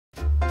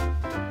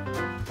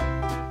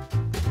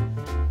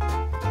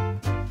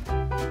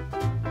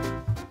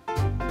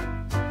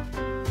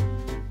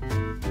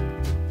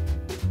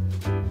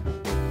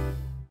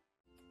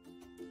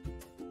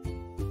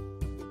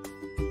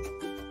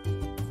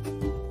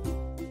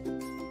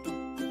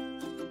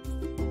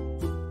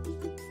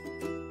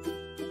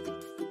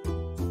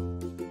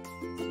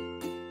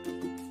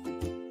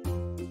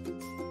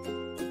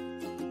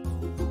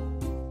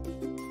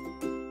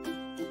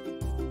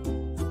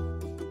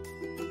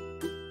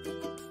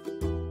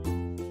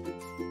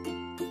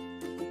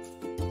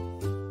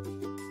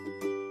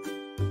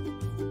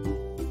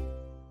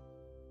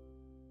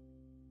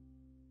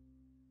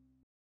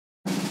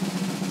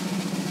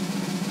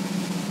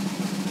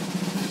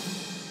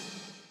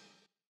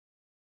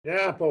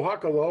Yeah,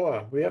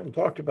 Pōhakuloa. We haven't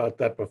talked about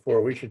that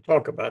before. We should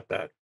talk about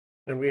that.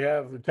 And we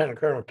have Lieutenant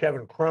Colonel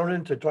Kevin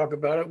Cronin to talk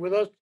about it with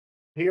us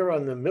here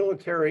on the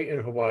military in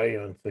Hawaii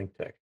on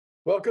ThinkTech.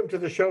 Welcome to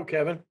the show,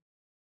 Kevin.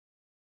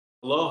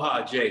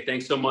 Aloha, Jay.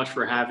 Thanks so much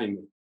for having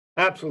me.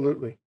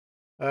 Absolutely.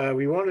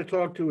 We want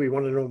to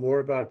know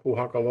more about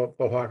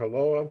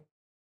Pōhakuloa.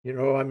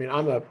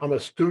 I'm a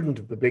student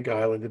of the Big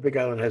Island. The Big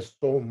Island has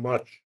so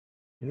much.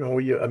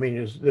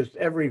 There's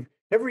every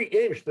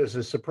inch there's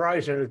a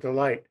surprise and a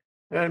delight.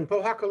 And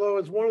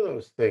Pōhakuloa is one of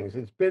those things.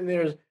 It's been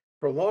there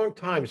for a long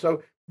time.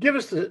 So give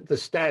us the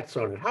stats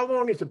on it. How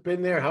long has it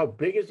been there? How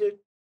big is it?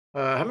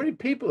 How many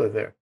people are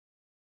there?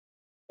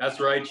 That's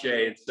right,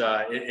 Jay.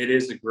 It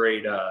is a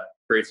great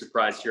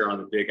surprise here on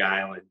the Big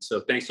Island. So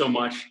thanks so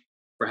much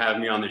for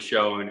having me on the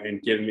show and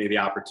giving me the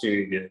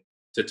opportunity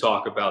to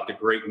talk about the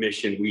great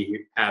mission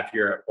we have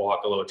here at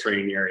Pōhakuloa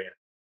Training Area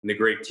and the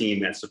great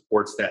team that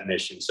supports that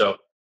mission. So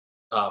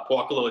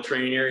Pōhakuloa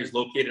Training Area is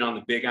located on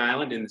the Big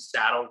Island in the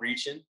Saddle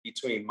region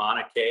between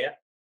Mauna Kea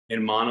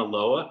and Mauna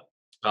Loa.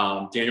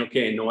 Daniel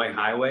K. Inouye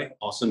Highway,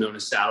 also known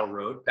as Saddle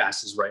Road,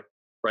 passes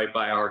right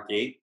by our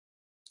gate.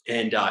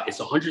 And it's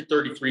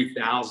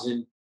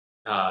 133,000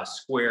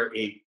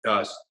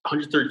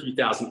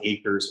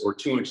 acres or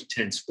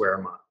 210 square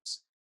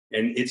miles.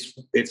 And it's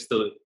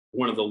the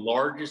one of the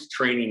largest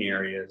training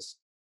areas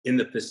in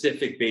the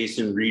Pacific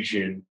Basin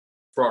region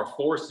for our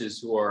forces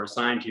who are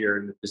assigned here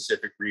in the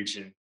Pacific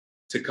region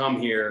to come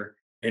here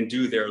and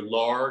do their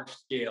large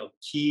scale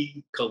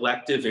key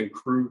collective and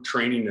crew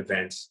training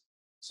events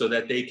so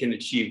that they can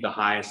achieve the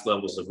highest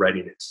levels of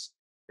readiness.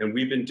 And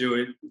we've been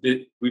doing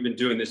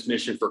this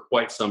mission for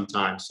quite some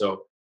time.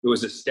 So it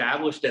was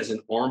established as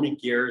an Army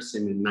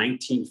garrison in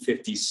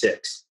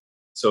 1956.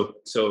 So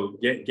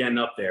getting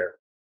up there.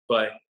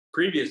 But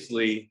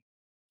previously,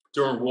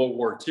 during World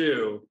War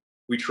II,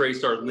 we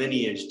traced our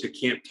lineage to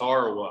Camp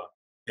Tarawa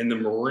and the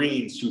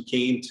Marines who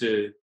came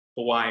to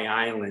Hawaii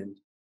Island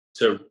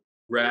to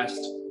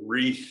rest,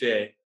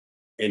 refit,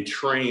 and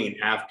train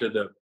after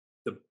the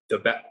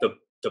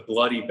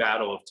bloody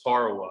Battle of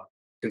Tarawa,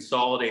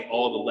 consolidate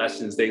all the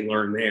lessons they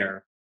learned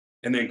there,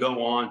 and then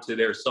go on to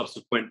their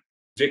subsequent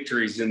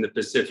victories in the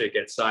Pacific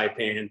at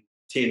Saipan,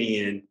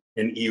 Tinian,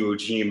 and Iwo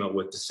Jima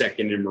with the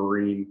Second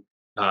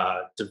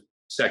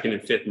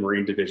and Fifth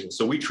Marine Division.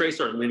 So we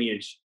trace our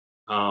lineage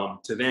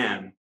to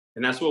them,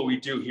 and that's what we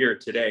do here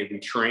today. We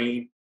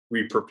train,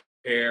 we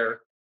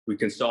prepare, we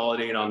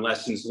consolidate on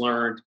lessons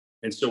learned,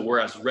 and so we're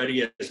as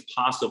ready as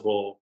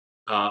possible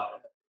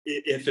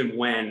if and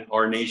when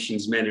our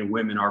nation's men and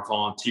women, our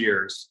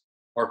volunteers,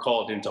 are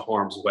called into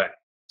harm's way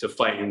to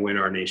fight and win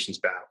our nation's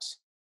battles.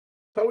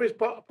 So is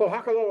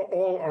Pōhakuloa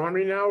all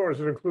Army now, or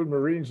does it include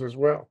Marines as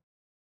well?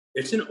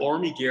 It's an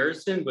Army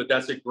garrison, but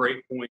that's a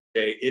great point,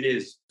 Jay. It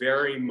is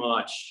very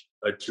much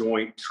a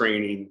joint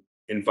training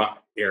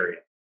area.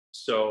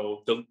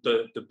 So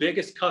the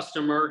biggest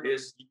customer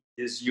is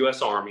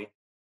U.S. Army,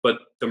 but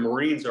the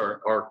Marines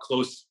are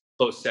close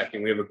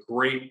second. We have a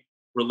great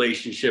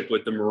relationship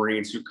with the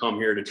Marines who come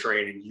here to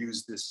train and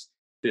use this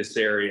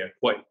area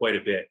quite a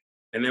bit.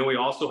 And then we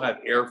also have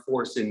Air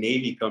Force and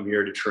Navy come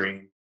here to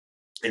train.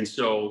 And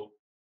so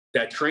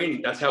that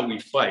training, that's how we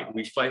fight.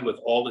 We fight with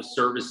all the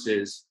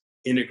services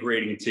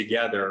integrating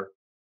together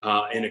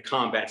in a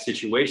combat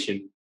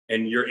situation.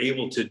 And you're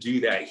able to do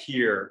that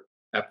here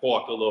at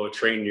Pōhakuloa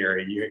Training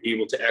Area. You're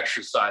able to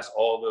exercise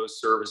all those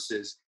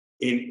services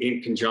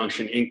in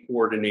conjunction, in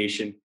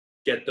coordination,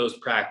 get those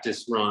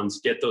practice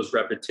runs, get those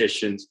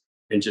repetitions,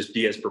 and just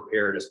be as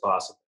prepared as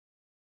possible.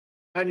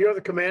 And you're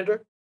the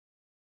commander?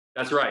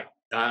 That's right.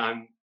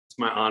 It's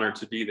my honor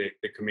to be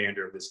the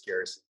commander of this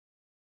garrison.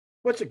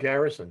 What's a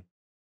garrison?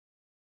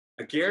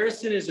 A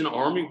garrison is an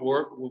Army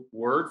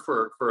word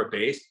for a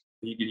base.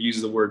 You could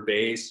use the word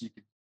base. You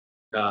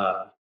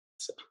could.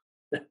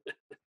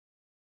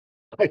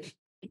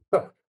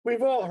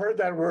 We've all heard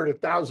that word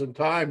 1,000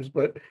 times,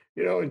 but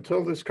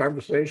until this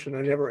conversation,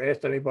 I never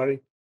asked anybody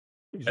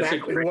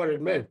exactly what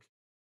it meant.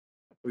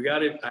 We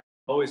got it. I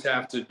always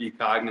have to be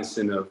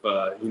cognizant of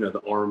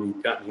the Army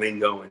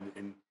lingo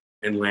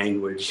and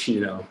language.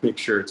 Make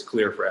sure it's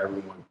clear for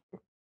everyone.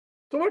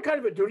 So, what kind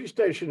of a duty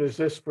station is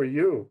this for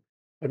you?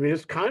 I mean,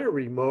 it's kind of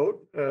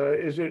remote.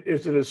 Is it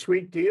a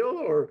sweet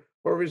deal,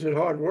 or is it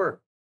hard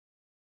work?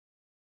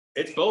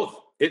 It's both.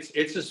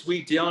 It's a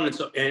sweet deal, and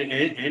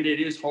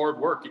it is hard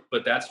work.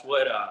 But that's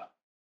what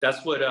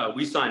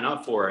we sign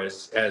up for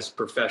as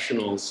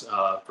professionals,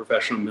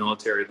 professional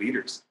military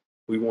leaders.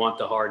 We want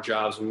the hard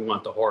jobs. We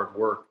want the hard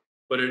work.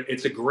 But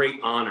it's a great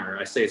honor.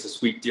 I say it's a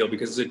sweet deal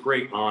because it's a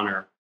great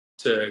honor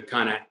to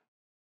kind of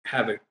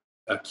have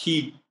a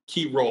key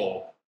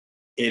role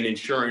in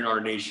ensuring our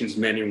nation's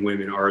men and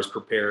women are as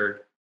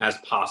prepared as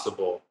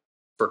possible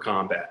for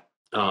combat.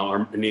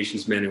 Our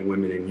nation's men and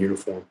women in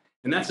uniform,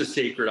 and that's a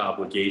sacred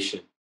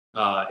obligation.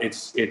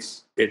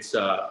 It's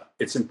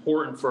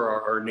important for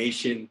our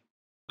nation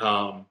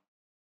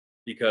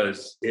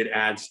because it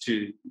adds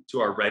to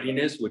our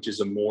readiness, which is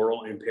a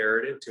moral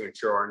imperative to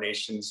ensure our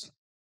nation's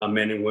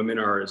men and women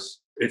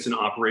it's an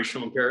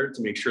operational imperative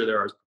to make sure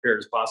they're as prepared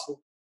as possible.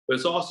 but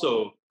it's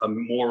also a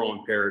moral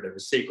imperative, a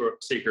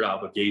sacred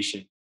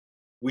obligation.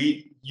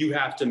 You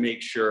have to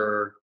make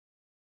sure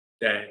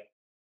that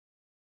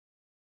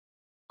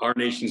our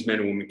nation's men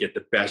and women get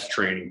the best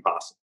training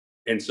possible.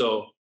 And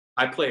so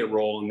I play a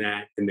role in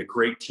that, and the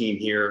great team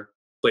here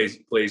plays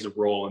a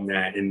role in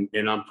that, and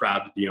I'm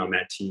proud to be on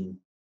that team.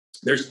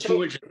 There's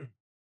 200.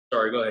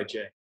 Sorry, go ahead,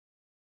 Jay.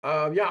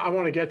 Yeah, I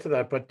want to get to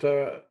that, but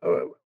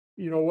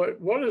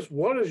what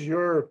is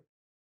your,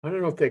 I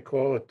don't know if they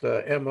call it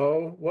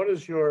MO. What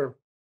is your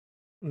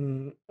like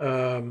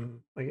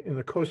in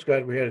the Coast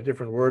Guard we had a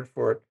different word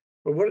for it,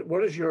 but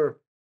what is your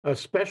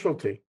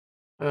specialty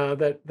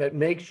that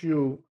makes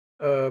you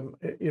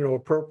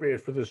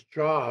appropriate for this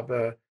job?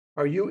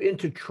 Are you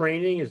into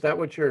training? Is that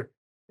what your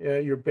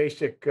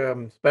basic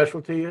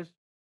specialty is?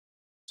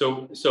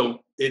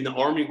 So in the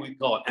Army, we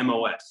call it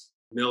MOS,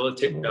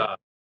 military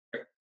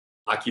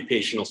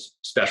occupational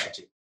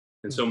specialty.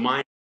 And so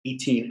mine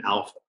 18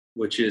 Alpha,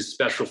 which is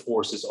Special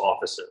Forces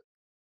Officer.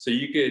 So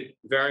you could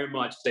very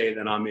much say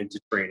that I'm into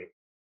training,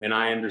 and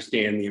I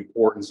understand the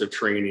importance of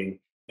training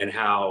and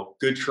how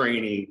good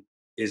training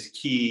is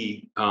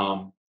key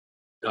and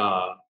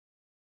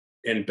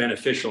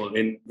beneficial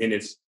in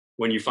its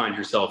when you find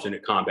yourself in a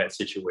combat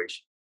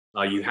situation.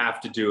 You have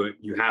to do it.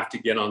 You have to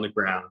get on the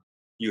ground.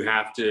 You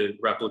have to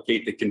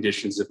replicate the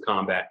conditions of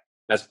combat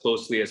as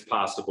closely as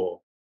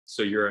possible,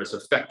 so you're as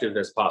effective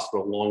as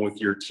possible along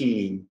with your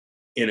team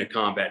in a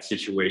combat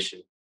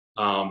situation.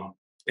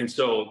 And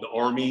so the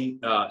Army,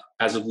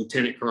 as a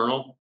lieutenant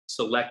colonel,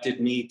 selected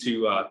me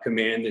to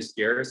command this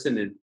garrison.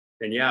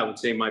 And yeah, I would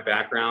say my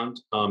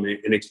background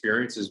and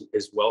experience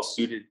is well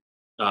suited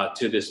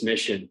to this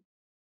mission.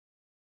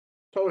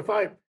 So if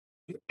I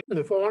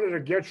wanted to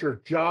get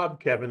your job,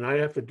 Kevin, I'd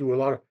have to do a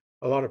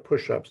lot of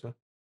push-ups, huh?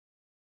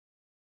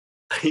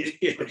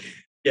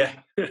 Yeah,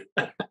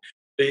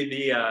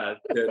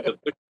 the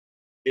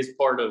is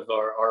part of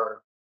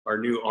our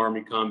new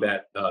Army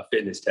combat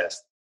fitness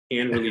test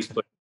and release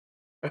push.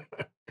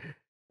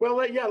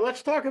 Well, yeah,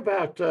 let's talk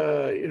about,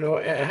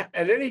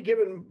 at any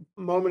given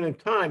moment in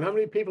time, how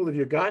many people have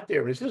you got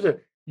there? Is this a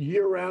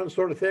year-round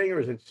sort of thing, or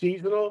is it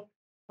seasonal?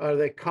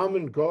 They come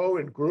and go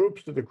in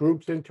groups? Do the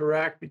groups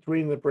interact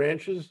between the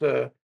branches?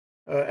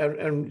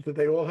 And do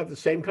they all have the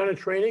same kind of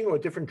training, or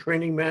different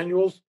training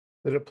manuals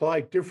that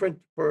apply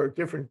for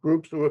different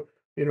groups who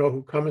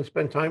come and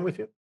spend time with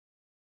you?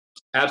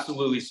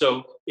 Absolutely.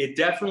 So it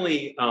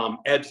definitely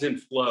ebbs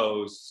and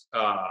flows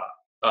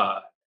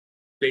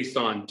based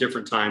on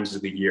different times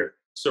of the year.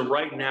 So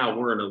right now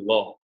we're in a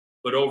lull,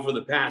 but over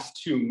the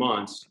past 2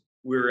 months,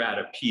 we're at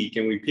a peak,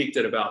 and we peaked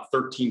at about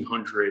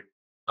 1,300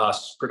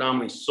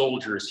 predominantly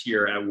soldiers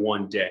here at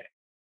one day.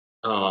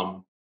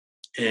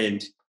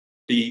 And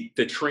the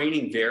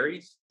training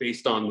varies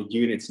based on the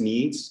unit's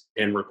needs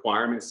and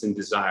requirements and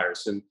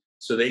desires. And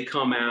so they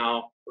come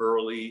out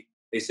early,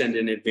 they send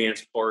an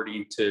advance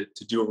party to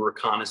do a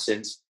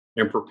reconnaissance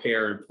and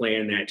prepare and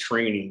plan that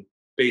training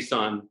based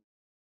on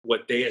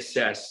what they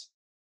assess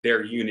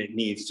their unit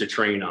needs to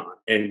train on.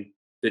 And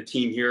the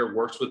team here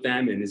works with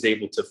them and is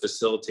able to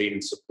facilitate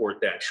and support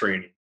that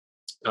training.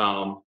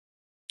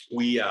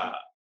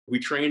 We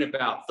train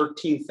about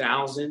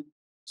 13,000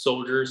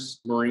 soldiers,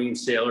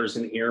 Marines, sailors,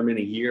 and airmen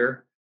a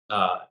year.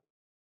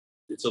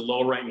 It's a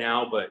lull right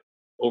now, but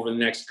over the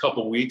next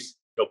couple of weeks,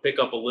 it'll pick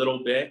up a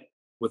little bit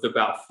with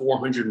about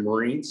 400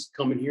 Marines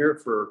coming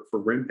here for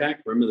RIMPAC,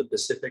 Rim of the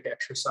Pacific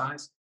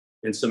exercise,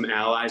 and some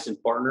allies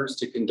and partners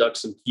to conduct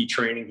some key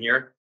training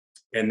here.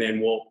 And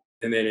then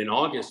in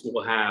August,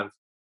 we'll have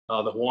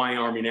the Hawaii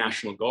Army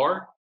National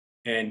Guard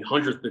and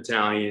 100th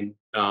Battalion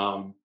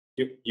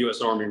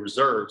U.S. Army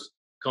Reserves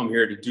come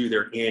here to do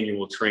their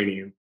annual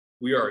training.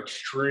 We are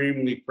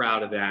extremely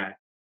proud of that.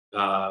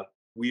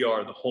 We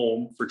are the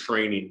home for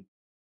training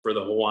for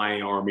the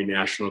Hawaii Army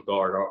National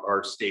Guard,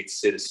 our state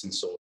citizen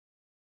soldiers.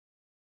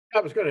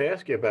 I was going to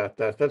ask you about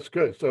that. That's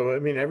good. So, I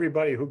mean,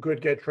 everybody who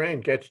could get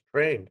trained gets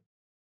trained.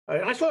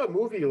 I saw a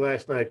movie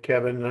last night,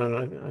 Kevin,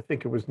 and I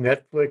think it was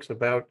Netflix,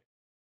 about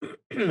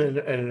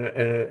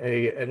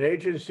an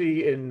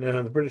agency in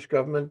the British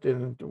government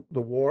in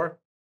the war,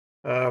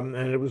 and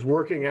it was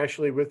working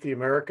actually with the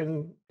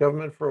American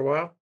government for a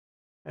while,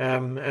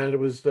 and it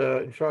was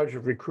in charge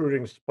of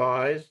recruiting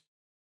spies,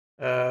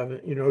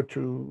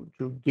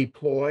 to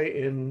deploy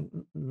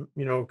in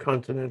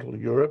continental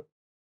Europe,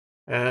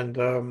 and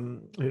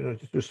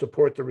to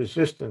support the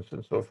resistance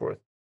and so forth.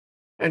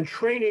 And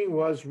training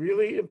was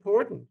really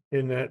important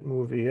in that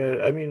movie.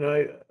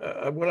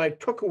 What I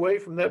took away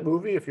from that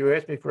movie, if you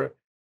ask me for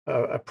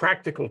a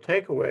practical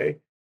takeaway,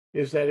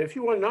 is that if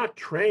you are not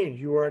trained,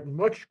 you are at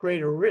much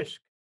greater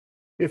risk.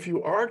 If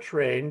you are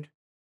trained,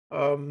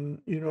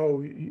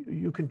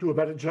 you can do a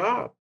better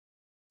job.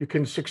 You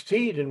can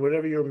succeed in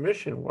whatever your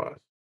mission was.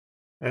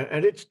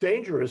 And it's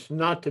dangerous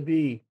not to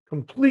be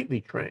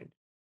completely trained.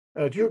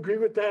 Do you agree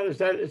with that? Is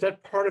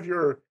that part of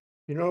your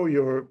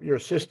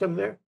system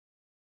there?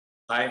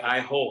 I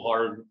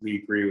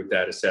wholeheartedly agree with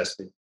that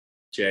assessment,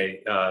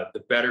 Jay.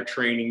 The better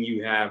training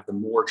you have, the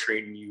more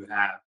training you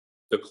have,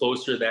 the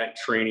closer that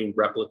training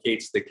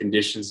replicates the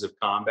conditions of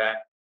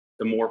combat,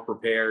 the more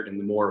prepared and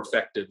the more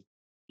effective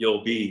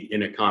you'll be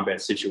in a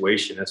combat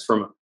situation. That's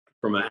from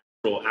an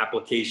actual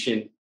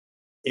application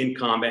in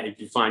combat if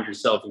you find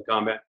yourself in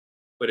combat,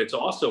 but it's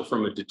also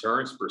from a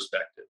deterrence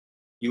perspective.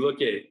 You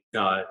look at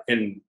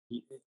and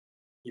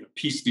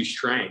peace through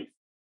strength.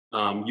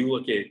 You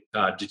look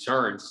at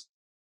deterrence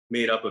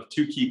made up of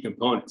two key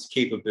components: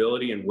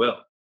 capability and will.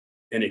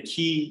 And a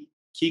key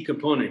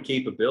component of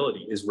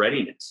capability is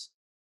readiness.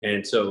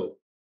 And so,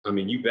 I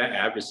mean, you bet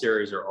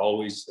adversaries are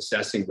always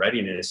assessing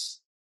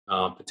readiness.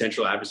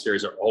 Potential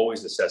adversaries are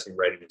always assessing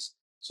readiness.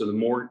 So the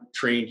more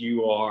trained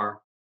you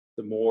are,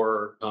 the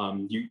more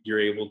you're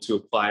able to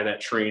apply that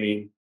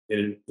training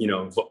and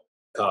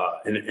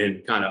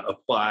and kind of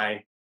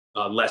apply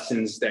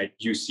lessons that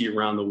you see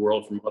around the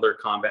world from other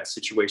combat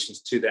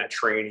situations to that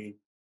training.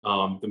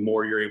 The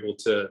more you're able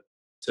to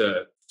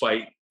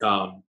fight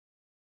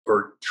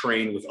or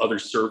train with other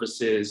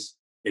services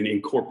and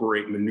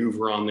incorporate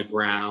maneuver on the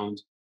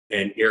ground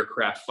and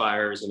aircraft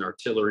fires and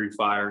artillery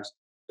fires,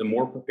 the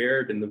more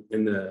prepared and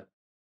the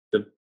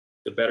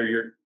better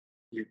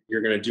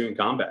you're going to do in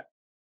combat.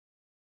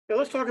 Yeah,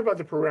 let's talk about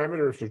the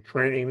parameters of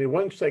training. The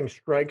one thing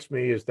strikes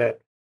me is that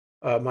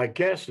my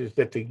guess is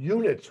that the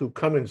units who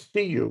come and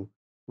see you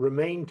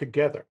remain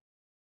together.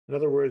 In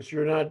other words,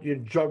 you're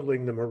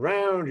juggling them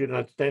around. You're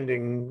not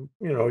sending,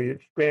 you're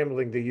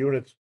scrambling the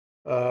units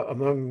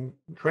among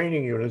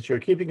training units. You're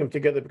keeping them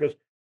together because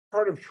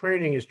part of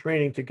training is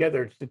training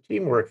together. It's the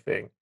teamwork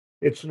thing.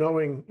 It's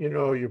knowing,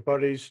 your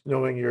buddies,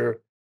 knowing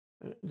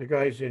the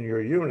guys in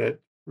your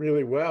unit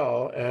really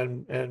well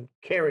and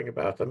caring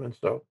about them. And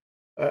so,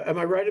 am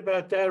I right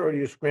about that, or do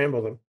you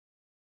scramble them?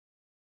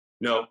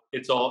 No,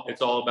 it's all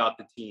about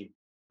the team.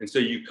 And so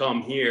you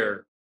come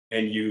here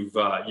and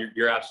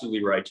you're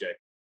absolutely right, Jay.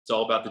 It's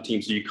all about the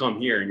team. So you come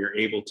here and you're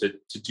able to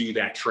do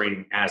that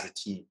training as a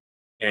team.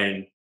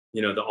 And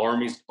the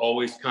Army's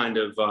always kind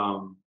of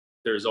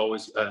there's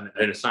always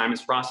an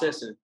assignments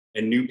process,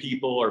 and new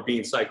people are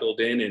being cycled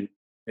in,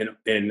 and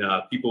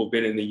people who've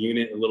been in the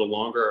unit a little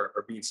longer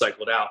are being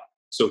cycled out.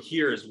 So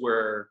here is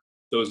where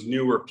those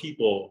newer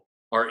people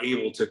are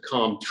able to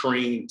come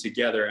train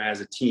together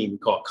as a team. We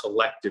call it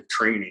collective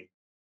training,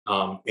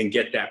 and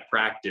get that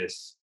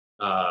practice,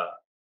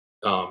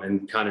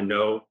 and kind of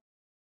know,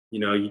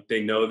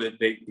 they know that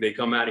they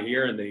come out of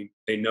here and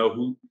they know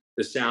who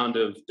the sound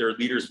of their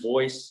leader's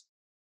voice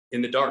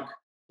in the dark,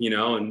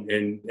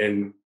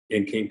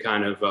 and can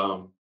kind of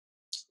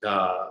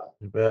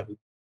You bet.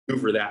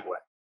 maneuver that way.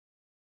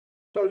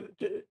 So,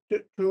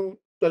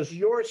 does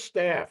your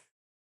staff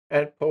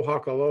at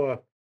Pōhakuloa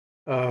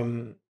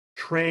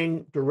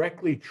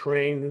directly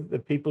train the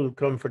people who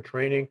come for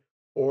training,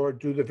 or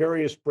do the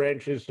various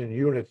branches and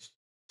units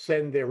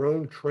send their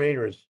own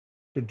trainers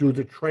to do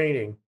the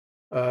training,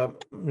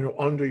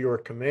 under your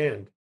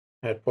command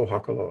at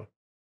Pōhakuloa?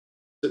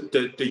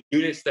 The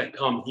units that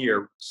come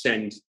here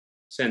send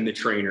the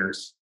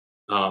trainers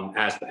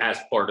as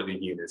part of the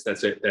units.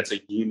 That's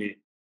a unit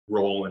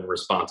role and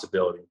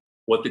responsibility.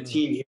 What the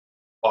team here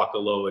at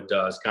Pōhakuloa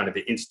does, kind of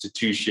the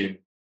institution,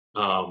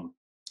 and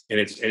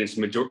it's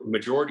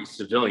majority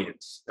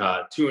civilians,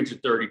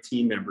 230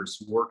 team members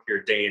who work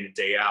here day in and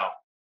day out,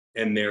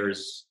 and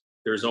there's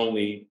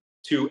only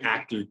two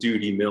active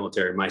duty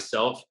military,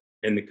 myself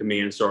and the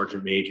command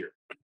sergeant major.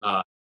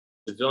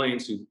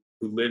 Civilians who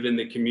live in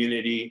the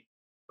community,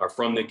 are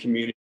from the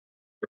community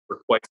for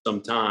quite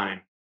some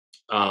time.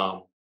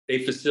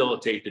 They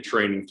facilitate the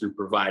training through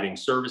providing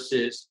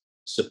services,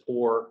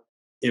 support,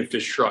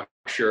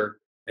 infrastructure,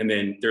 and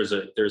then there's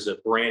a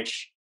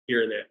branch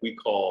here that we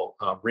call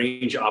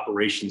Range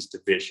Operations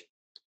Division,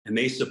 and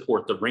they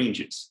support the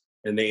ranges,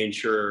 and they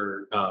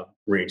ensure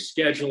range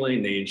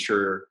scheduling. They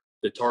ensure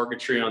the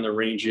targetry on the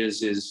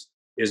ranges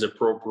is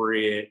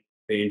appropriate.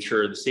 They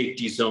ensure the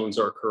safety zones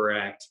are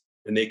correct,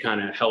 and they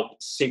kind of help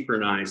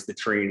synchronize the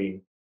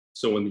training.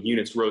 So when the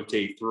units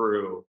rotate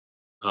through,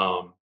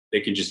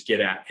 they can just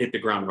hit the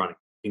ground running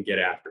and get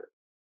after it.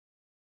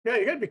 Yeah,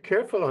 you got to be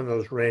careful on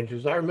those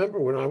ranges. I remember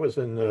when I was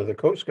in the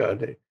Coast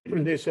Guard,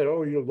 they said,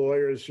 "Oh, you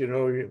lawyers,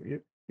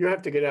 you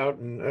have to get out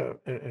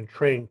and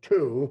train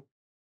too."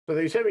 So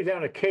they sent me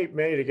down to Cape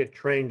May to get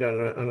trained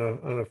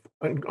on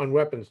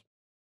weapons,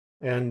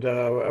 and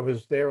I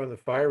was there on the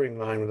firing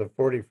line with a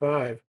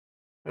 45,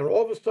 and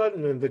all of a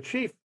sudden, the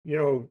chief, he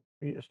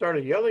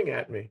started yelling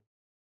at me,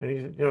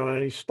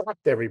 and he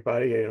stopped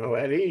everybody,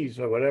 at ease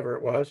or whatever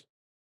it was.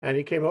 And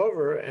he came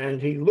over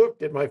and he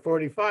looked at my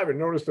 45 and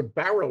noticed the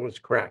barrel was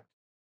cracked.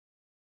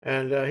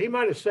 And he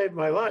might have saved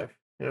my life,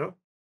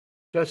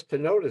 just to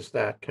notice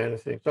that kind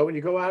of thing. So when you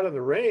go out of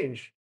the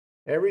range,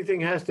 everything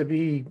has to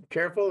be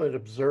careful and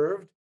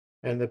observed.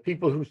 And the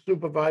people who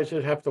supervise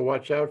it have to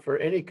watch out for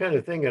any kind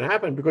of thing that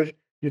happen because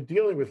you're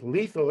dealing with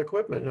lethal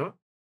equipment, no?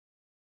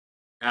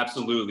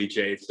 Absolutely,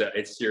 Jay.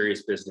 It's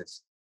serious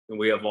business, and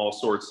we have all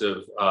sorts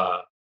of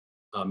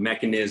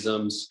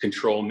mechanisms,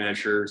 control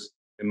measures,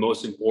 and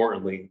most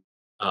importantly,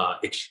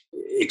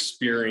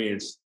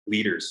 experienced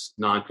leaders,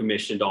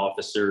 non-commissioned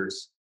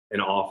officers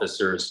and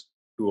officers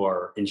who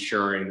are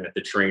ensuring that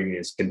the training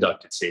is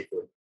conducted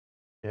safely.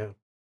 Yeah.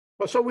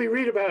 Well, so we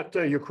read about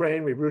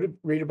Ukraine. We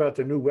read about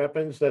the new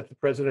weapons that the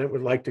president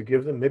would like to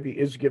give them. Maybe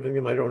is giving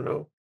them. I don't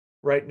know.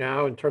 Right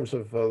now, in terms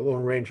of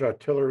long-range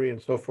artillery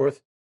and so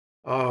forth,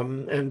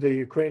 and the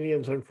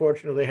Ukrainians,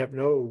 unfortunately, have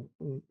no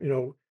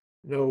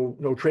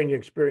training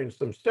experience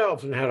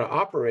themselves in how to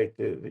operate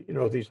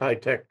these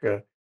high-tech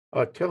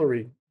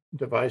artillery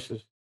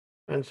devices.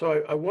 And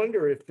so I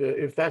wonder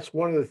if that's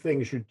one of the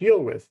things you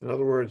deal with. In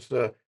other words,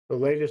 the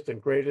latest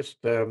and greatest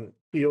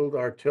field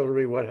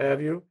artillery, what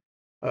have you,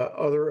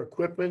 other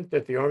equipment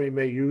that the Army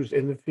may use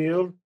in the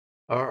field.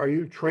 Are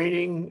you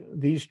training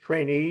these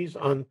trainees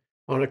on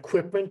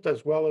equipment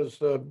as well as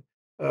doing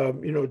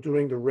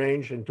the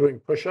range and doing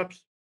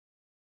push-ups?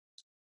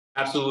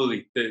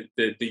 Absolutely.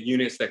 The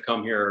units that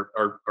come here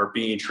are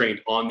being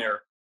trained on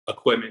their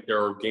equipment,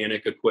 their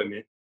organic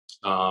equipment,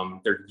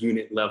 their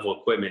unit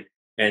level equipment,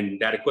 and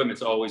that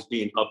equipment's always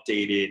being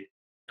updated.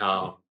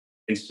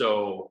 And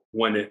so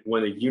when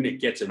a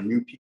unit gets a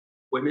new piece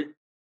of equipment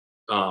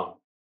um,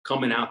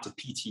 coming out to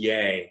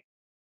PTA,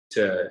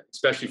 to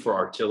especially for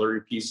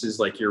artillery pieces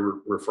like you're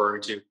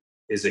referring to,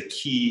 is a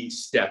key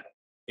step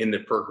in the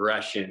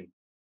progression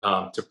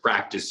to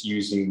practice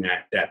using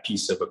that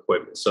piece of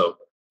equipment. So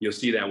you'll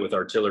see that with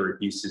artillery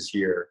pieces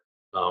here,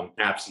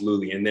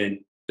 absolutely. And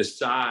then the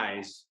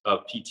size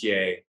of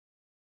PTA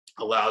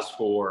allows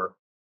for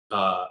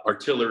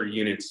artillery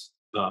units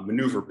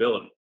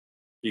maneuverability,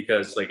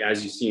 because, like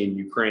as you see in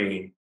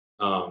Ukraine,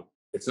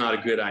 it's not a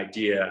good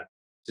idea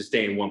to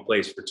stay in one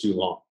place for too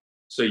long.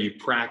 So you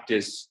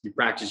practice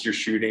your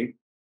shooting,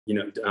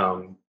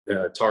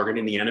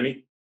 targeting the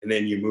enemy, and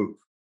then you move.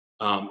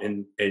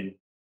 And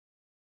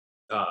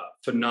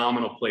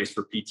phenomenal place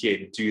for PTA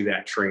to do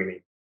that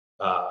training,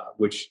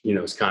 which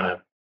is kind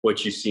of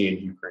what you see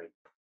in Ukraine.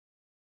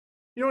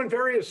 In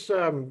various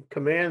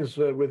commands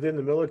within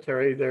the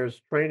military, there's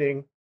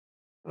training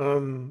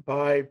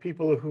by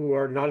people who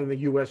are not in the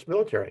U.S.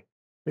 military.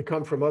 They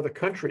come from other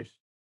countries.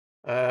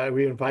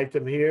 We invite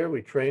them here.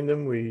 We train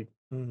them.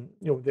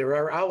 They're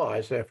our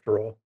allies after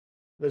all.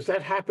 Does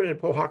that happen in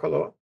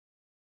Pōhakuloa?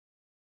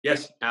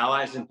 Yes,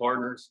 allies and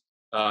partners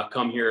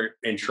come here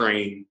and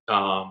train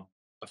a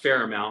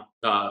fair amount.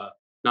 Not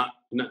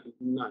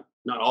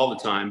all the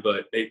time,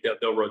 but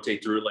they'll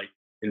rotate through. Like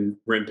in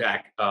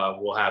RIMPAC,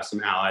 we'll have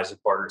some allies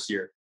and partners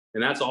here,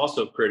 and that's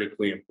also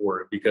critically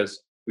important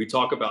because we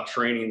talk about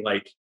training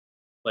like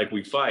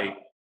we fight.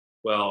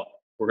 Well,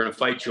 we're going to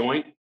fight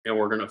joint, and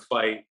we're going to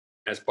fight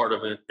as part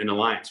of an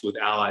alliance with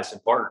allies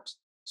and partners.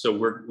 So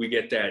we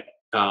get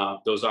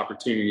those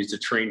opportunities to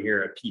train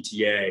here at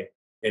PTA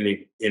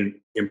and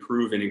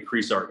improve and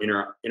increase our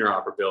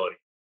interoperability,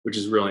 which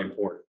is really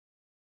important.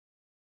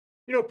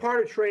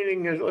 Part of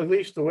training is, at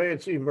least the way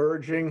it's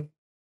emerging,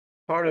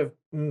 part of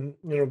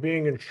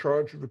being in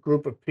charge of a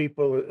group of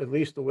people, at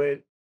least the way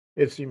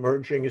it's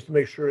emerging, is to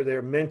make sure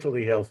they're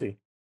mentally healthy.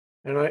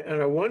 And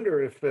I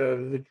wonder if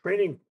the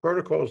training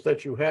protocols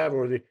that you have,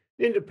 or the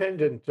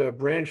independent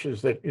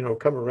branches that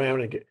come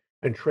around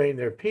and train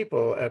their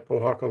people at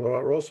Pōhakuloa,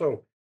 are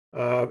also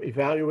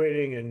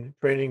evaluating and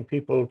training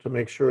people to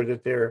make sure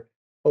that they're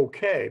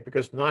okay,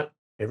 because not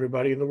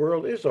everybody in the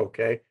world is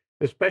okay,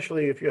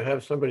 especially if you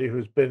have somebody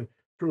who's been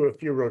through a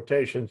few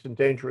rotations in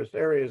dangerous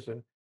areas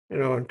and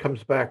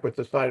comes back with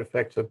the side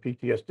effects of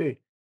PTSD.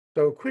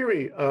 So,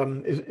 query,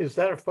 is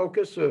that a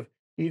focus of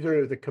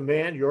either the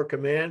command, your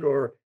command,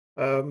 or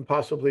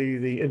possibly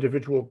the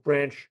individual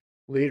branch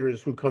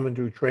leaders who come and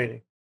do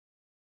training?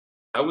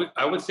 I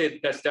would say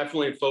that that's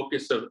definitely a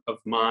focus of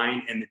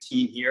mine and the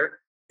team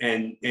here,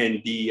 and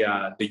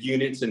the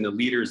units and the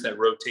leaders that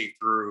rotate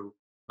through,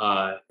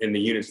 and the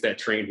units that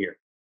train here.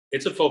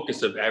 It's a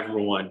focus of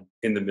everyone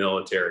in the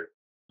military.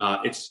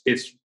 It's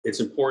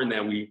important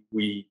that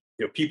we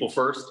people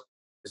first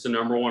is the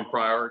number one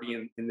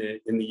priority in the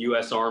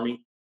U.S.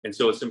 Army, and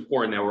so it's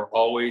important that we're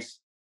always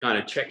kind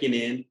of checking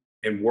in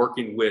and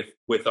working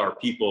with our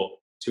people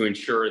to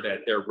ensure that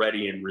they're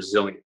ready and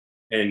resilient.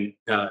 And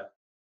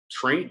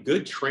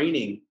good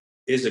training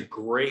is a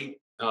great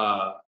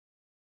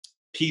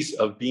piece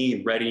of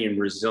being ready and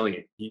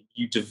resilient.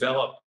 You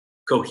develop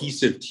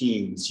cohesive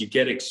teams, you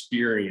get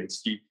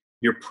experience,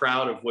 you're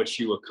proud of what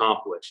you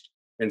accomplished.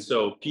 And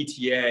so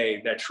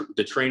PTA,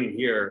 the training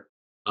here,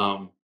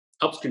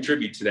 helps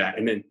contribute to that.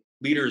 And then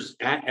leaders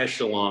at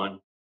echelon,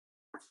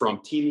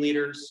 from team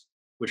leaders,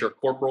 which are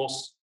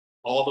corporals,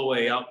 all the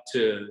way up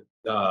to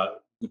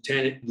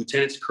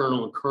lieutenants,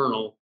 colonel, and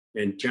colonel,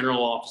 and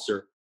general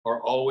officer,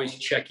 are always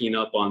checking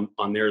up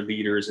on their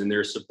leaders and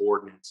their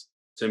subordinates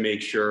to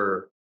make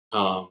sure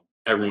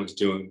everyone's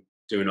doing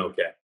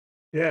okay.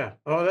 Yeah.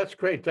 Oh, that's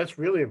great. That's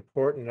really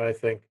important, I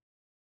think,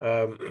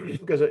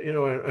 because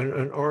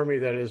an army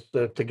that is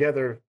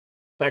together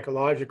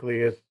psychologically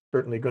is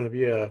certainly going to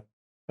be a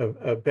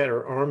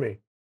better army.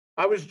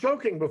 I was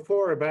joking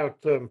before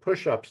about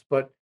push-ups,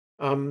 but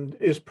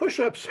is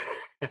push-ups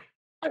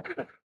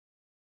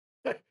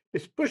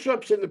is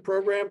push-ups in the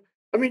program?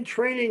 I mean,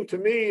 training to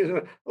me is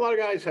a lot of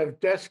guys have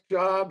desk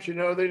jobs. They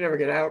never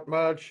get out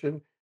much,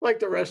 and like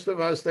the rest of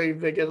us, they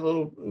get a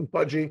little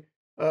pudgy.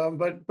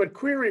 But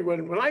query,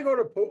 when I go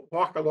to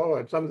Pōhakuloa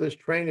and some of this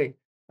training,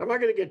 am I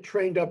going to get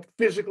trained up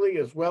physically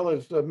as well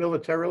as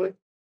militarily?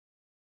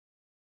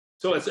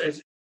 So it's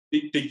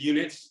the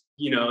units,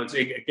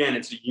 again,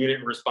 it's a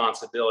unit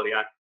responsibility.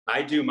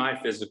 I do my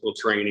physical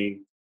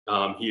training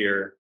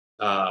here,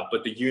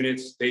 but the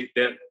units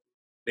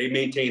they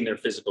maintain their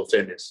physical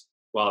fitness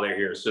while they're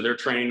here. So they're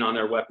training on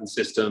their weapon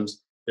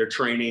systems. They're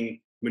training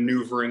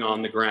maneuvering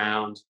on the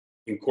ground,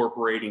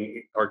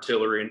 incorporating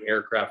artillery and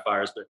aircraft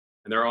fires, and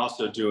they're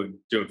also doing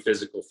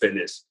physical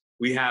fitness.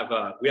 We have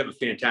a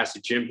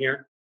fantastic gym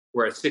here.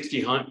 We're at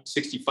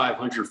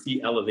 6,500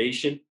 feet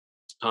elevation.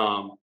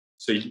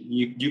 So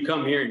you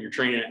come here and you're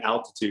training at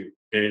altitude,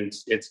 and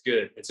it's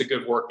good. It's a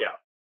good workout.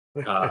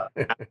 Uh,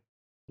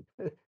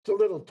 It's a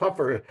little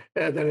tougher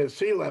than at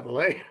sea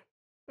level, eh?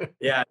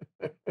 yeah,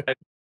 I've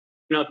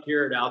been up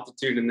here at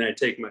altitude, and then I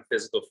take my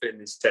physical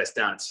fitness test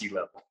down at sea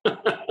level.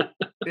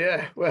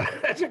 Yeah, well,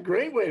 that's a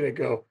great way to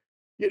go.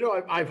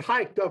 I've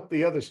hiked up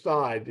the other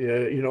side.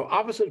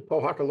 Opposite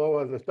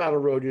Pōhakuloa, the saddle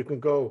road, you can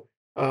go.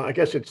 I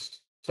guess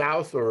it's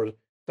south or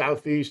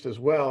southeast as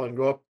well, and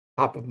go up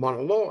top of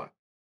Mauna Loa.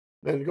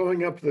 And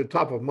going up to the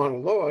top of Mauna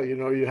Loa,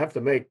 you have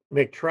to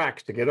make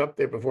tracks to get up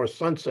there before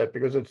sunset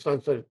because at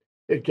sunset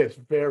it gets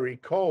very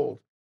cold.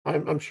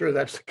 I'm sure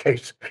that's the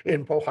case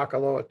in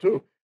Pōhakuloa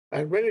too.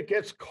 And when it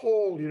gets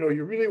cold,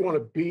 you really want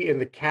to be in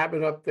the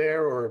cabin up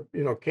there or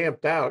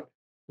camped out,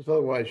 because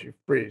otherwise you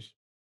freeze.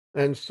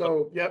 And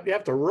so you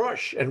have to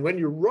rush. And when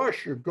you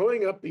rush, you're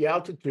going up the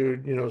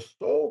altitude,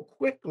 so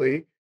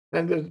quickly.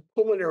 And there's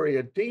pulmonary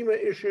edema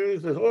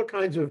issues. There's all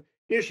kinds of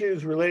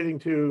issues relating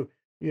to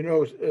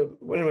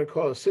what do I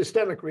call a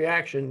systemic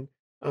reaction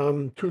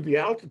to the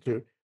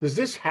altitude. Does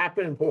this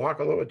happen in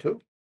Pōhakuloa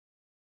too?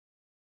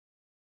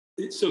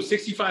 So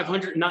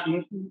 6,500,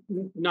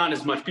 not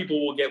as much.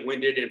 People will get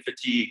winded and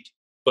fatigued,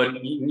 but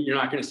you're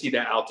not going to see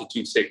that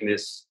altitude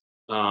sickness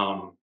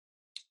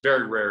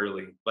very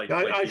rarely.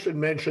 I should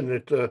mention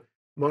that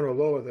Mauna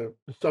Loa, the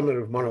summit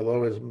of Mauna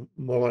Loa, is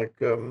more like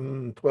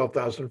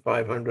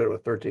 12,500 or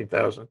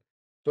 13,000.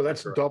 So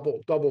that's Correct.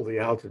 double the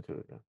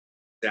altitude.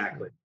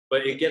 Exactly.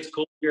 But it gets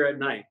cold here at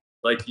night,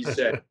 like you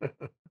said.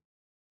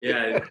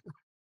 Yeah,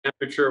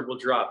 temperature will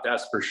drop.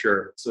 That's for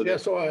sure. So Yeah,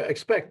 so I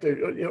expect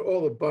that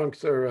all the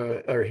bunks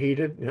are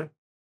heated, yeah,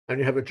 and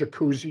you have a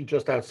jacuzzi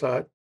just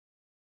outside.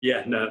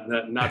 yeah, no,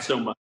 not so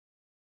much.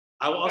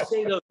 I'll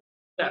say though, at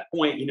that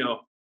point,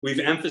 we've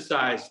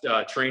emphasized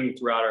training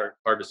throughout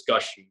our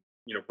discussion.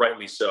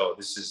 Rightly so.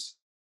 This is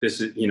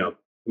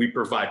we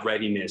provide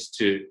readiness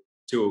to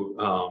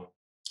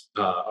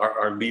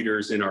our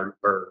leaders and our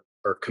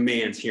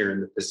commands here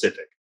in the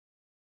Pacific,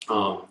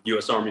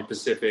 U.S. Army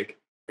Pacific,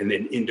 and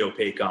then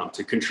Indo-PACOM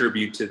to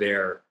contribute to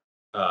their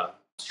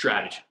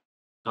strategy.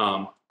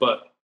 But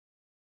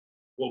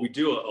what we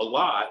do a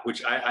lot,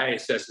 which I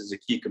assess as a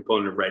key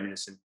component of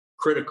readiness and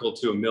critical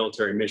to a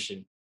military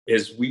mission,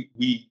 is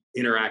we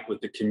interact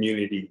with the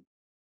community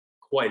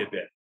quite a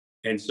bit.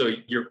 And so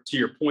to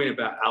your point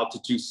about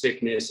altitude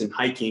sickness and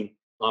hiking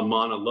on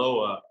Mauna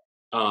Loa,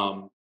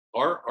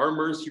 our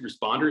emergency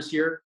responders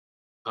here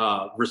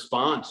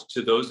respond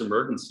to those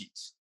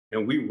emergencies.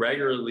 And we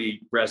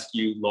regularly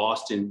rescue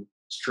lost and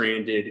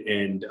stranded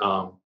and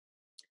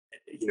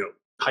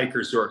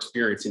hikers who are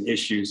experiencing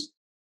issues.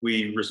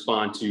 We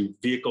respond to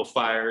vehicle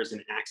fires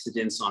and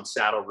accidents on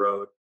Saddle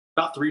Road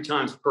about 3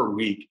 times per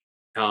week.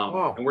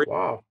 And we're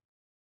Wow.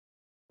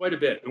 quite a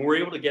bit, and we're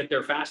able to get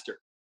there faster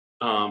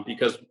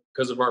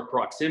because of our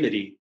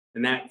proximity,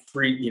 and that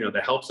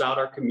helps out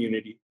our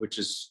community, which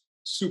is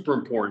super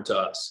important to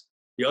us.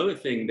 The other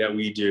thing that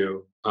we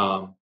do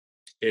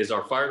is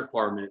our fire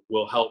department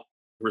will help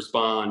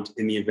respond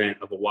in the event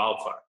of a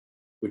wildfire,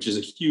 which is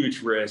a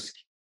huge risk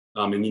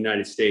in the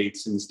United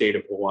States, in the state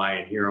of Hawaii,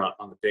 and here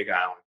on the Big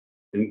Island,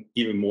 and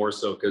even more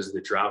so because of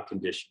the drought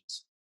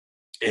conditions.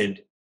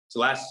 And so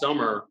last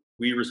summer,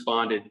 we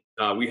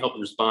helped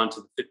respond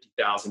to the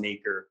 50,000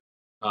 acre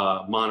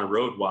Mauna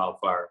Road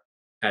wildfire.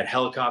 Had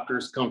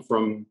helicopters come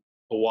from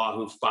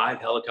Oahu, 5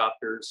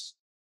 helicopters,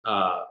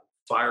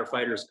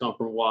 firefighters come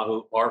from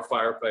Oahu, our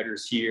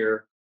firefighters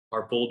here,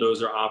 our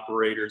bulldozer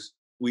operators.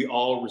 We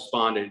all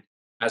responded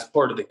as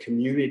part of the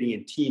community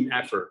and team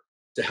effort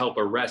to help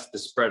arrest the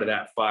spread of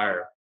that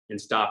fire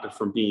and stop it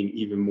from being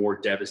even more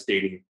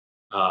devastating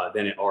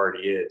than it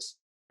already is.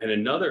 And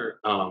another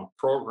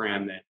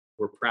program that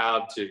we're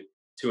proud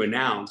to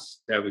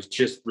announce that was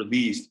just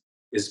released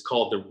is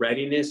called the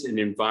Readiness and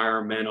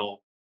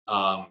Environmental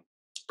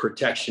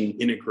Protection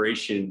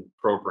Integration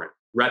Program,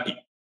 REPI.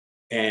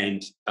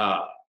 And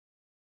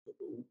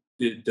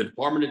the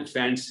Department of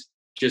Defense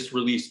just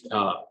released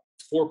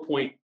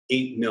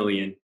 $4.8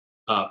 million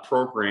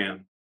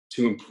program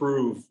to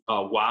improve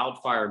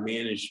wildfire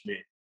management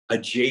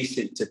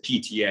adjacent to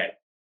PTA.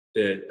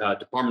 The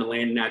Department of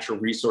Land and Natural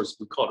Resources,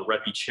 we call it a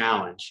REPI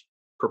Challenge,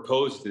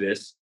 proposed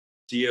this.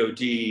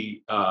 DOD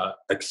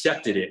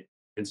accepted it,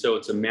 and so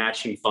it's a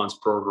matching funds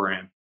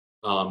program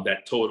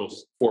that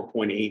totals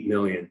 $4.8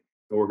 million.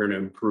 And we're going to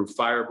improve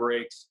fire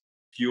breaks,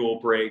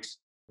 fuel breaks,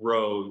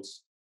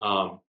 roads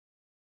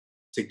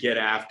to get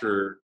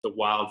after the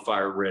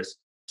wildfire risk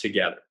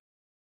together.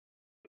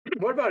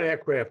 What about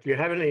aircraft? Do you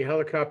have any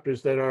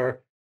helicopters that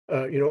are,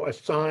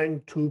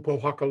 assigned to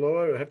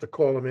Pōhakuloa, or have to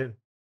call them in?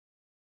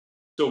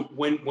 So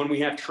when we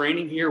have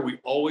training here, we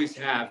always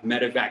have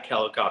medevac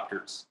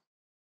helicopters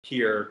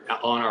here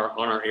on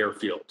our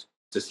airfield.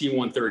 It's a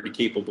C-130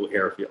 capable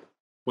airfield.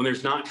 When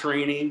there's not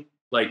training,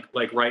 like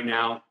right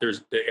now,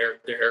 there's the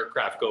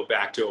aircraft go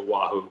back to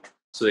Oahu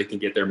so they can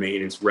get their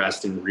maintenance,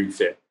 rest, and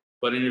refit.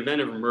 But in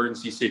event of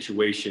emergency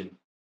situation,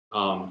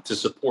 to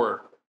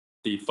support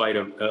the fight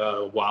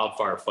of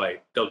wildfire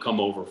fight, they'll come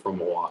over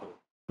from Oahu.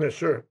 Yeah,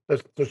 sure.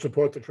 That's to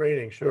support the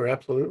training. Sure,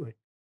 absolutely.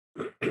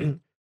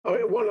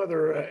 One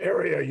other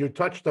area you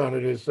touched on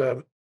it is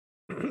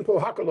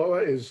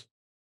Pōhakuloa is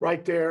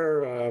right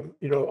there,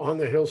 on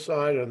the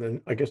hillside,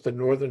 on I guess the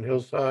northern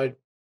hillside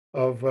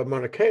of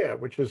Mauna Kea,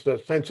 which is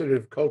a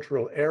sensitive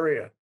cultural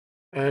area.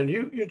 And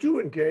you do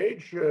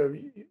engage,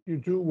 you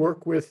do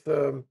work with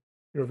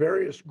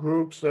various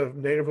groups of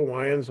Native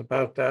Hawaiians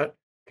about that.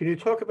 Can you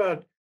talk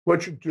about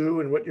what you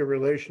do and what your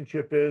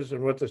relationship is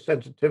and what the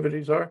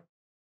sensitivities are?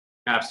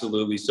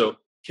 Absolutely. So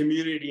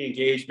community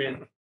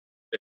engagement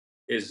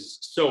is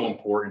so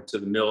important to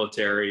the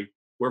military.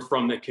 We're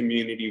from the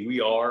community.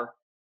 We are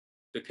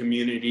the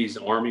community's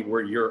army.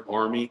 We're your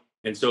army.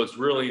 And so it's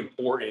really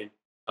important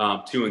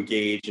to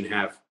engage and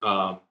have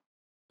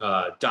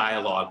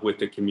dialogue with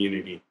the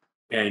community.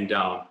 And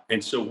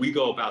so we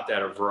go about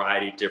that a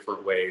variety of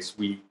different ways.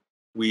 We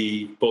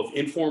both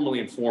informally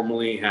and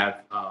formally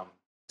have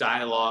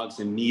dialogues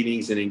and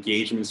meetings and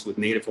engagements with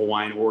Native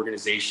Hawaiian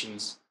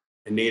organizations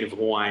and Native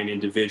Hawaiian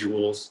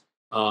individuals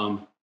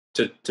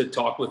to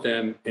talk with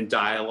them in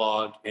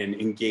dialogue and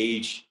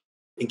engage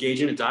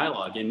in a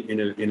dialogue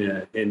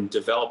and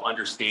develop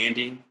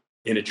understanding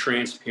in a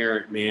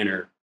transparent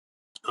manner.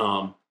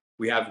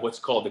 We have what's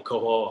called the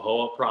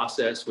Kohoahoa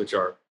process, which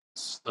are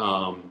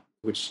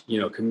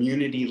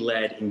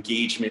community-led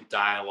engagement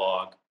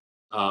dialogue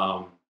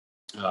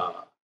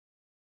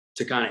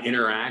to kind of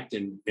interact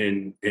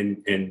and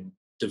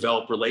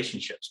develop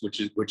relationships,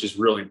 which is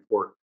really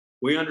important.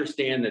 We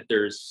understand that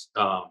there's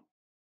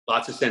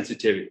lots of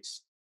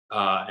sensitivities,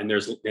 and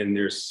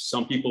there's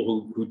some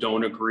people who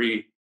don't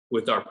agree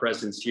with our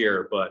presence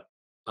here, but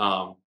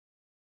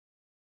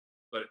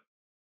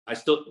I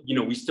still,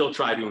 we still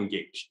try to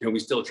engage, and we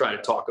still try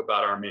to talk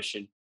about our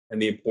mission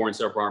and the importance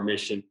of our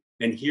mission,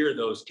 and hear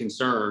those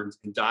concerns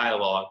and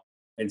dialogue,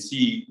 and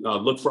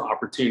look for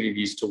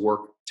opportunities to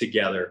work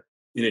together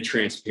in a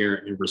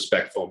transparent and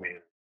respectful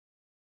manner.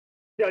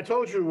 Yeah, I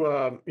told you,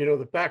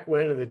 that back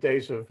when in the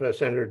days of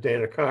Senator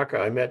Dan Akaka,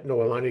 I met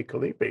Noelani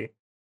Kalipi,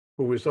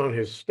 who was on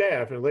his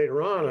staff, and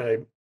later on,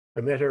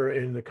 I met her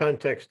in the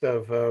context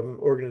of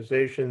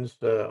organizations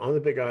on the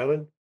Big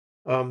Island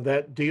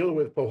that deal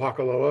with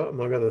Pōhakuloa,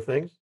 among other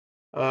things.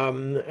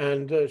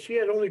 And she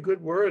had only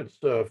good words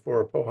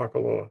for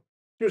Pōhakuloa.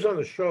 She was on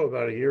the show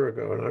about a year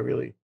ago, and I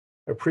really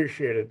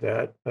appreciated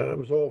that. It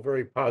was all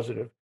very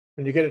positive.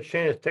 When you get a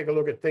chance, take a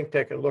look at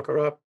ThinkTech and look her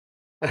up,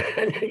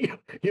 and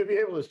you'll be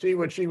able to see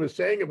what she was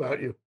saying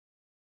about you.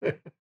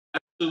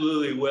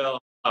 Absolutely. Well,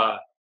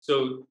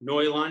 so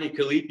Noelani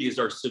Kalipi is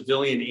our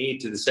civilian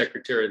aide to the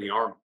Secretary of the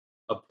Army,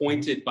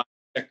 appointed by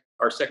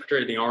our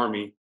Secretary of the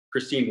Army,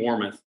 Christine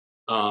Wormuth,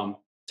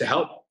 to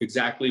help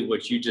exactly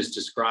what you just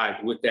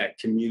described with that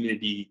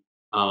community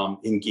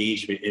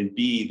engagement and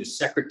be the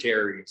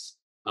Secretary's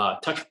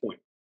touch point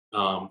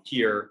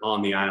here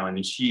on the island.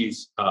 And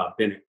she's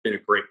been a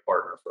great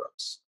partner for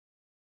us.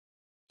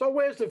 So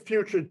where's the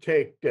future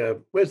take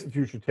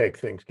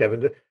things,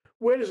 Kevin?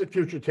 Where does the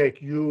future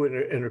take you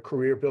in a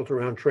career built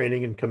around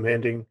training and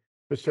commanding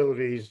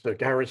facilities,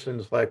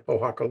 garrisons like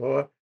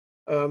Pōhakuloa?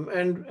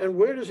 And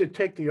where does it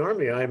take the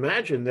Army? I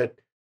imagine that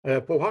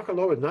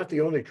Pōhakuloa is not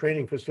the only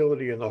training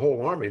facility in the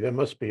whole Army. There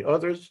must be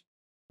others.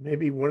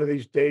 Maybe one of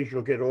these days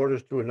you'll get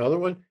orders to another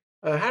one.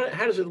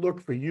 How does it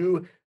look for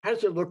you? How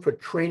does it look for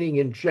training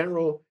in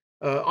general?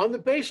 On the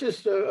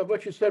basis of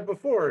what you said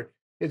before,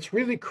 it's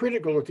really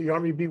critical that the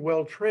Army be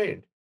well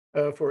trained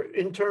for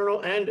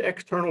internal and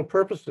external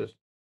purposes.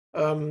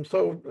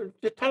 So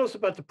just tell us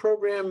about the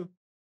program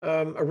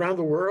around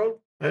the world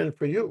and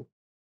for you.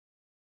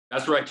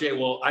 That's right, Jay.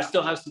 Well, I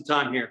still have some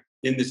time here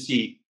in the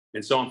seat,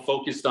 and so I'm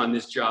focused on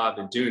this job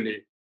and doing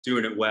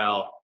it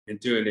well, and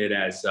doing it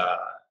as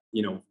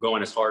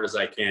going as hard as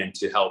I can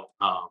to help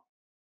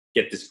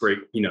get this great,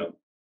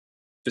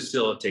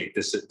 facilitate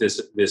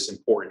this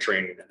important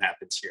training that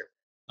happens here.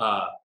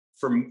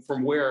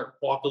 From where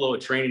Pōhakuloa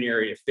Training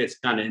Area fits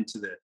kind of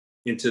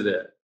into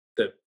the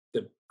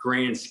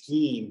grand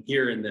scheme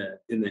here in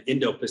the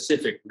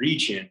Indo-Pacific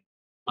region,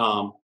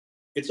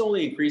 it's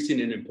only increasing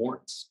in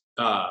importance.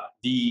 Our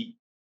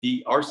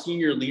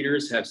senior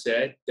leaders have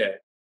said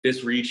that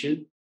this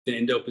region, the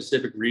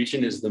Indo-Pacific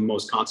region, is the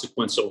most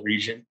consequential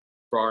region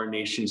for our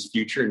nation's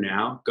future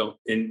now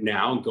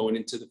and going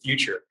into the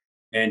future.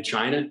 And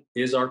China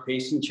is our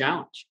pacing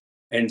challenge.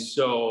 And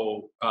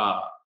so,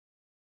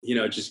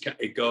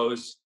 it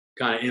goes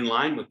kind of in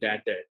line with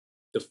that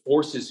the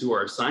forces who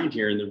are assigned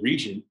here in the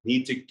region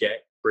need to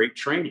get great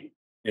training.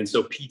 And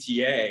so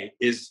PTA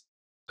is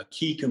a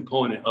key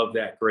component of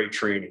that great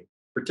training,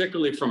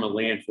 particularly from a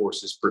land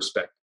forces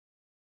perspective.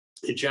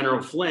 And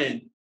General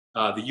Flynn,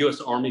 the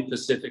U.S. Army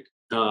Pacific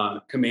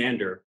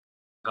commander,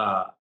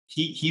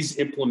 he's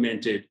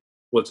implemented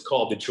what's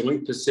called the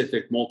Joint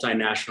Pacific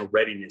Multinational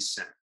Readiness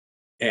Center.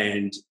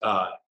 And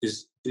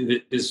this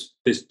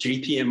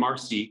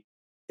JPMRC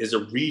is a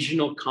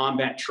regional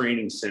combat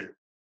training center.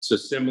 So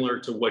similar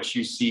to what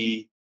you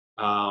see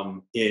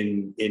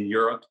in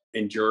Europe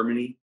and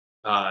Germany,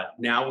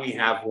 now we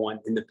have one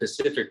in the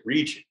Pacific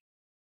region.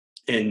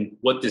 And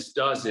what this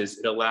does is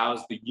it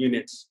allows the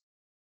units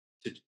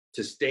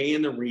to stay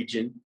in the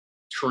region,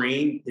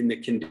 train in the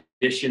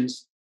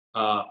conditions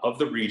of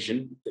the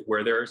region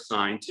where they're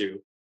assigned to,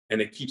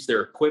 and it keeps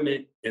their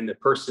equipment and the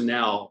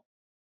personnel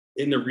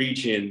in the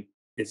region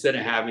instead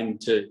of having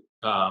to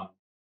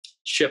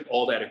ship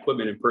all that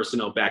equipment and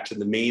personnel back to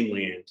the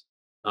mainland,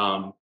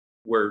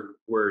 where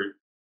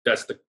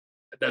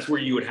that's where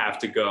you would have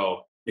to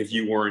go if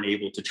you weren't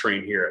able to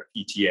train here at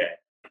PTA.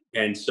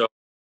 And so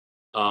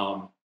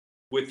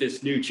with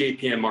this new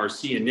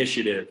JPMRC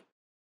initiative,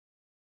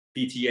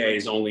 PTA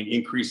is only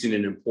increasing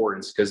in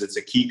importance because it's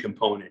a key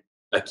component,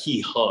 a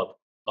key hub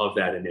of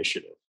that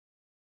initiative.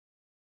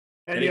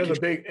 Any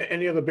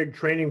other big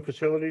training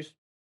facilities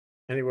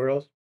anywhere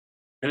else?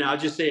 And I'll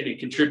just say it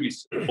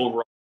contributes to the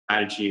overall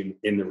strategy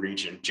in the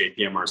region,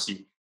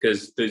 JPMRC,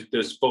 because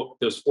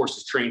those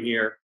forces train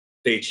here,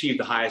 they achieve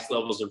the highest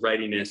levels of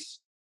readiness,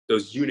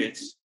 those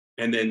units,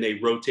 and then they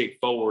rotate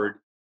forward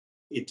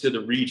into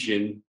the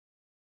region,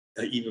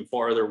 even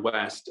farther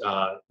west,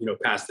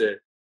 past the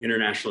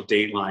international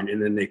date line,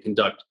 and then they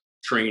conduct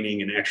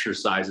training and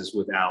exercises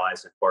with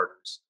allies and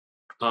partners.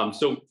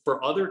 So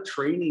for other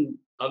training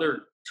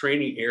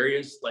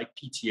areas like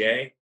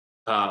PTA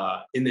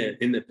in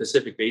the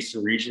Pacific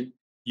Basin region,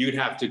 you'd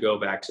have to go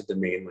back to the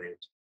mainland.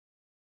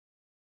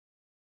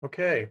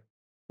 Okay.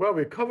 Well,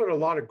 we covered a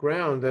lot of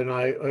ground, and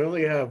I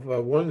only have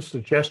one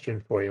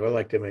suggestion for you. I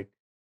like to make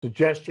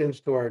suggestions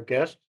to our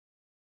guests.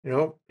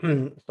 So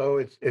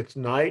it's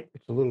night.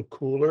 It's a little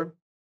cooler.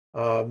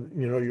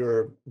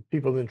 Your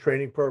people in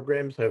training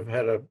programs have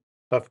had a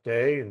tough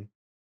day, and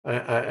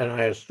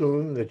I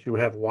assume that you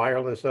have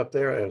wireless up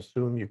there. I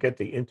assume you get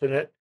the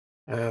internet.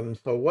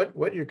 So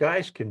what you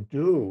guys can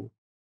do,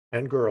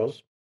 and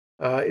girls,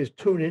 is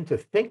tune into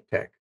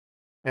ThinkTech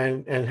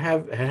and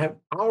have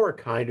our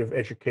kind of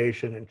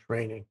education and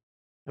training.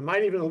 I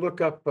might even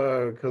look up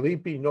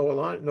Kalipi,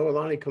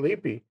 Noelani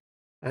Kalipi,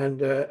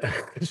 and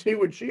see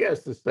what she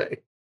has to say.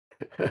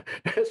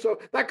 So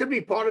that could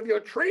be part of your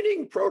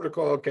training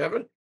protocol,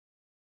 Kevin.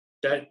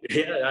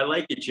 I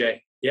like it,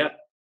 Jay. Yeah,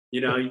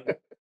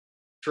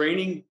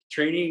 training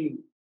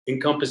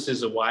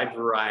encompasses a wide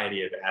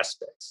variety of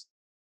aspects.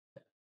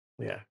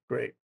 Yeah,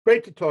 great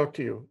to talk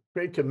to you.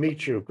 Great to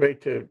meet you. Great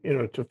to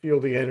to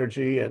feel the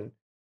energy and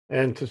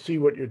to see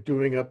what you're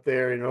doing up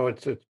there.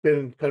 It's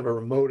been kind of a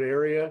remote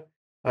area.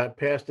 I've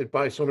passed it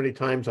by so many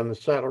times on the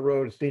saddle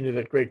road, seen it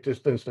at great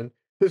distance, and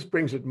this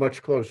brings it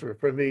much closer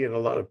for me and a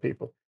lot of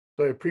people.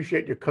 So I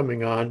appreciate you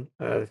coming on.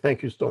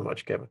 Thank you so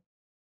much, Kevin.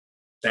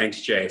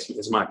 Thanks, Jay.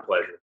 It's my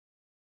pleasure.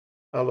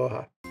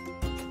 Aloha.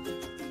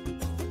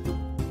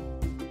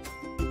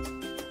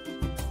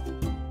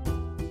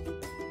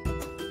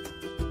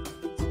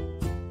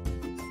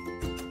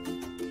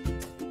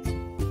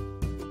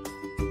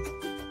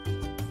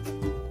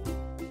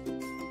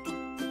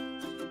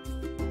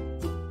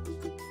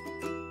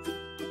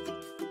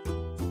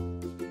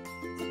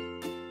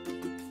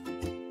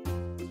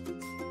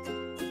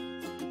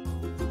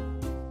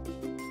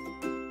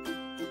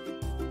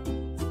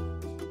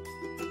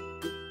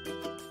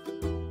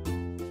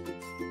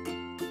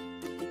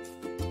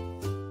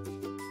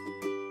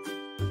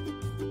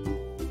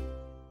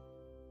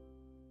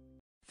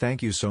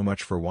 Thank you so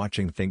much for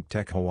watching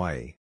ThinkTech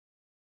Hawaii.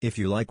 If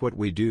you like what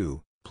we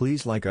do,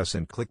 please like us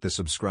and click the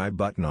subscribe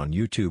button on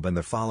YouTube and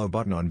the follow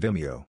button on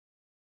Vimeo.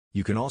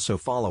 You can also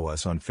follow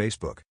us on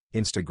Facebook,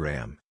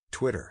 Instagram,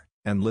 Twitter,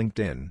 and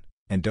LinkedIn,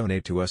 and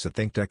donate to us at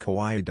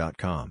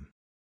thinktechhawaii.com.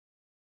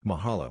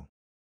 Mahalo.